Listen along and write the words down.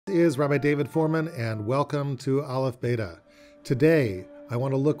is Rabbi David Fohrman, and welcome to Aleph Beta. Today, I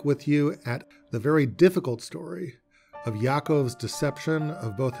want to look with you at the very difficult story of Yaakov's deception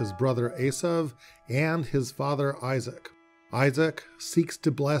of both his brother Esau and his father Isaac. Isaac seeks to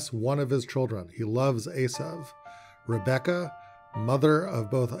bless one of his children. He loves Esau. Rebekah, mother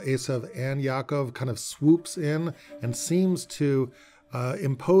of both Esau and Yaakov, kind of swoops in and seems to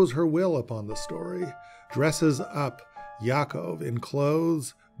impose her will upon the story, dresses up Yaakov in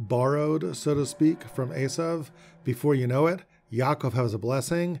clothes borrowed, so to speak, from Esau. Before you know it, Yaakov has a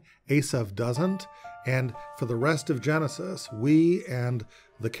blessing, Esau doesn't, and for the rest of Genesis, we and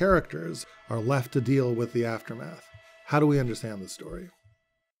the characters are left to deal with the aftermath. How do we understand the story?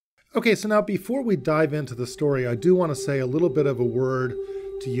 Okay, so now before we dive into the story, I do want to say a little bit of a word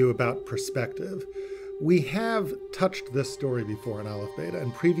to you about perspective. We have touched this story before in Aleph Beta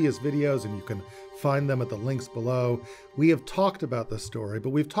in previous videos, and you can find them at the links below. We have talked about this story,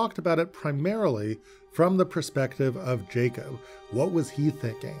 but we've talked about it primarily from the perspective of Jacob. What was he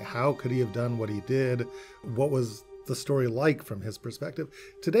thinking? How could he have done what he did? What was the story like from his perspective?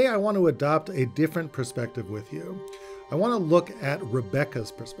 Today, I want to adopt a different perspective with you. I want to look at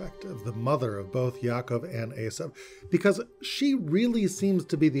Rebekah's perspective, the mother of both Yaakov and Esau, because she really seems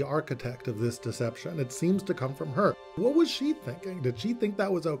to be the architect of this deception. It seems to come from her. What was she thinking? Did she think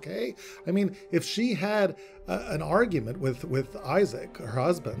that was okay? I mean, if she had an argument with Isaac, her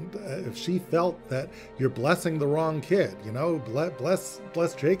husband, if she felt that you're blessing the wrong kid,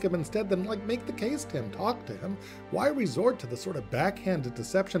 bless Jacob instead, then make the case to him, talk to him. Why resort to the sort of backhanded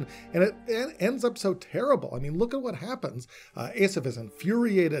deception? And it ends up so terrible. I mean, look at what happens. Esau is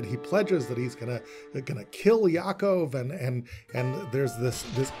infuriated. He pledges that he's gonna kill Yaakov, and there's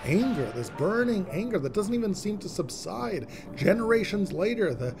this anger, this burning anger that doesn't even seem to subside. Generations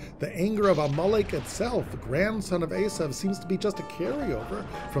later, the anger of Amalek itself, the grandson of Esau, seems to be just a carryover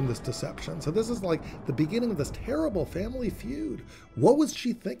from this deception. So this is like the beginning of this terrible family feud. What was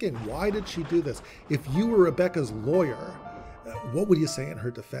she thinking? Why did she do this? If you were Rebekah's lawyer, what would you say in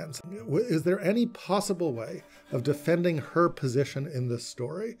her defense? Is there any possible way of defending her position in this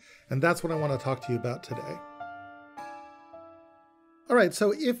story? And that's what I want to talk to you about today. All right,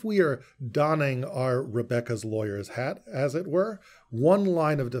 so if we are donning our Rebekah's lawyer's hat, as it were, one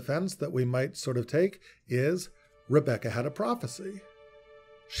line of defense that we might sort of take is Rebekah had a prophecy.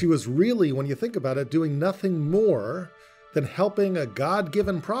 She was really, when you think about it, doing nothing more than helping a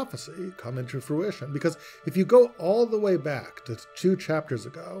God-given prophecy come into fruition. Because if you go all the way back to 2 chapters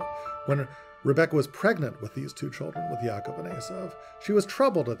ago, when Rebekah was pregnant with these 2 children, with Yaakov and Esau, she was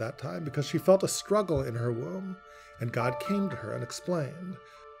troubled at that time because she felt a struggle in her womb. And God came to her and explained,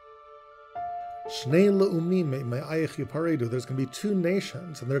 there's going to be 2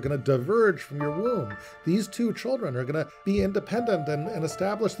 nations, and they're going to diverge from your womb. These 2 children are going to be independent and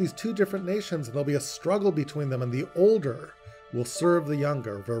establish these 2 different nations, and there'll be a struggle between them, and the older will serve the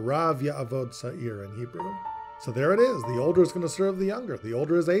younger. V'rav ya'avod sa'ir in Hebrew. So there it is. The older is going to serve the younger. The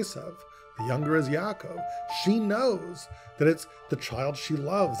older is Esau. The younger is Yaakov. She knows that it's the child she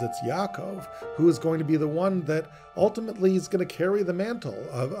loves, it's Yaakov, who is going to be the one that ultimately is going to carry the mantle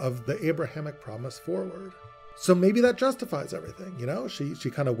of the Abrahamic promise forward. So maybe that justifies everything,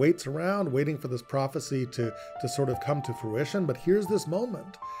 She kind of waits around, waiting for this prophecy to sort of come to fruition. But here's this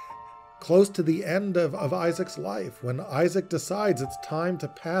moment, close to the end of Isaac's life, when Isaac decides it's time to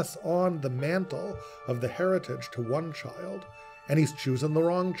pass on the mantle of the heritage to one child. And he's choosing the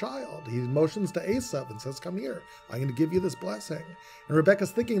wrong child. He motions to Esau and says, come here, I'm going to give you this blessing. And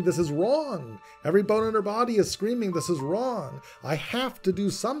Rebekah's thinking, this is wrong. Every bone in her body is screaming, this is wrong. I have to do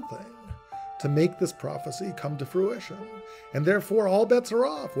something to make this prophecy come to fruition. And therefore, all bets are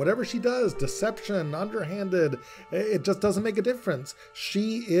off. Whatever she does, deception, underhanded, it just doesn't make a difference.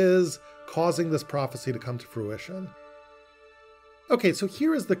 She is causing this prophecy to come to fruition. Okay, so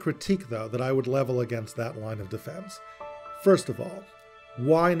here is the critique, though, that I would level against that line of defense. First of all,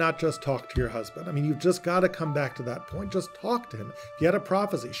 why not just talk to your husband? I mean, you've just got to come back to that point. Just talk to him. If you had a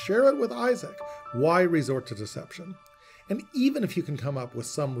prophecy, share it with Isaac. Why resort to deception? And even if you can come up with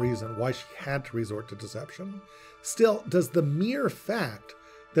some reason why she had to resort to deception, still, does the mere fact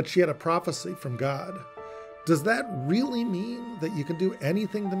that she had a prophecy from God, does that really mean that you can do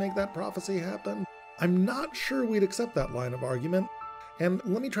anything to make that prophecy happen? I'm not sure we'd accept that line of argument. And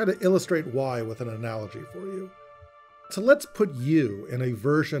let me try to illustrate why with an analogy for you. So let's put you in a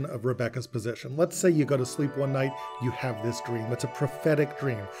version of Rebekah's position. Let's say you go to sleep one night, you have this dream. It's a prophetic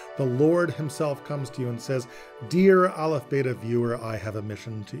dream. The Lord himself comes to you and says, dear Aleph Beta viewer, I have a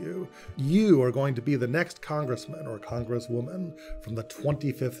mission to you. You are going to be the next congressman or congresswoman from the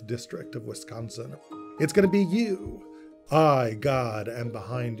 25th district of Wisconsin. It's going to be you. I, God, am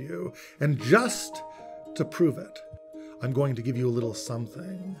behind you. And just to prove it, I'm going to give you a little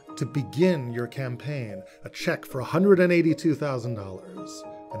something to begin your campaign, a check for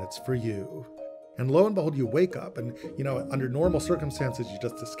 $182,000, and it's for you. And lo and behold, you wake up and, under normal circumstances, you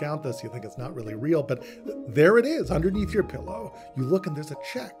just discount this. You think it's not really real, but there it is underneath your pillow. You look and there's a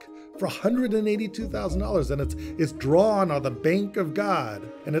check for $182,000 and it's drawn on the Bank of God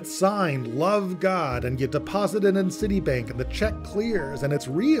and it's signed, Love God, and you deposit it in Citibank and the check clears and it's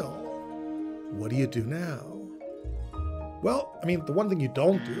real. What do you do now? Well, the one thing you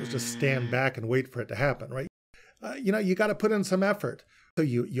don't do is just stand back and wait for it to happen, right? You got to put in some effort. So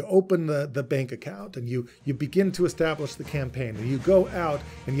you open the bank account and you begin to establish the campaign and you go out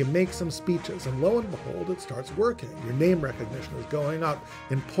and you make some speeches and lo and behold, it starts working. Your name recognition is going up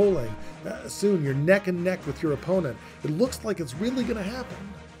in polling. Soon you're neck and neck with your opponent. It looks like it's really going to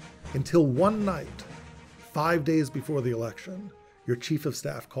happen until one night, 5 days before the election, your chief of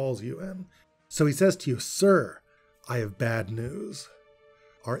staff calls you in. So he says to you, "Sir, I have bad news.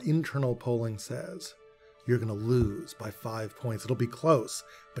 Our internal polling says you're going to lose by 5 points. It'll be close,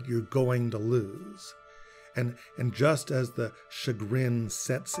 but you're going to lose." And just as the chagrin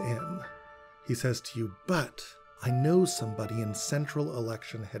sets in, he says to you, "But I know somebody in Central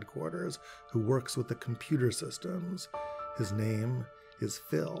Election Headquarters who works with the computer systems. His name is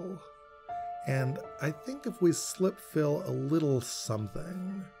Phil. And I think if we slip Phil a little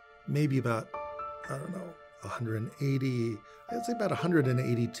something, maybe about, 180, I'd say about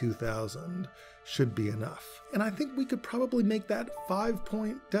 182,000 should be enough. And I think we could probably make that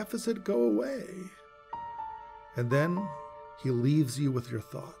 5-point deficit go away." And then he leaves you with your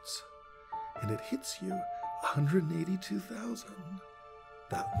thoughts. And it hits you, 182,000.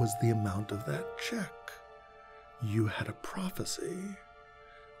 That was the amount of that check. You had a prophecy.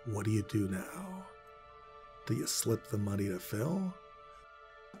 What do you do now? Do you slip the money to Phil?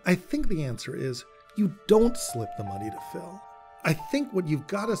 I think the answer is you don't slip the money to Phil. I think what you've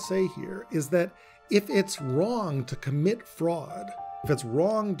got to say here is that if it's wrong to commit fraud, if it's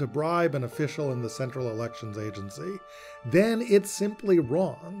wrong to bribe an official in the Central Elections Agency, then it's simply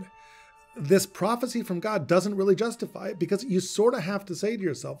wrong. This prophecy from God doesn't really justify it because you sort of have to say to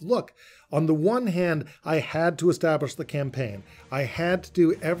yourself, look, on the one hand, I had to establish the campaign. I had to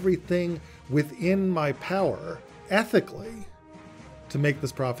do everything within my power, ethically, to make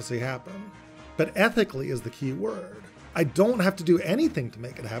this prophecy happen. But ethically is the key word. I don't have to do anything to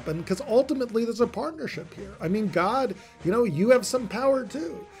make it happen because ultimately there's a partnership here. God, you have some power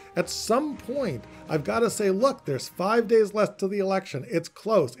too. At some point, I've got to say, look, there's 5 days left to the election. It's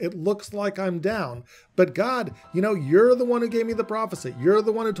close. It looks like I'm down. But God, you're the one who gave me the prophecy. You're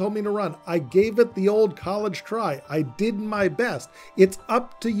the one who told me to run. I gave it the old college try. I did my best. It's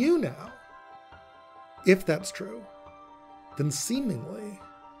up to you now. If that's true, then seemingly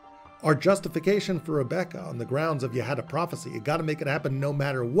our justification for Rebecca on the grounds of you had a prophecy, you got to make it happen no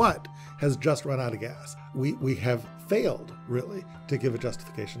matter what, has just run out of gas. We have failed, really, to give a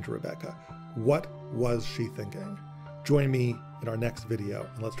justification to Rebecca. What was she thinking? Join me in our next video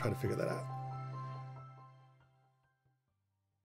and let's try to figure that out.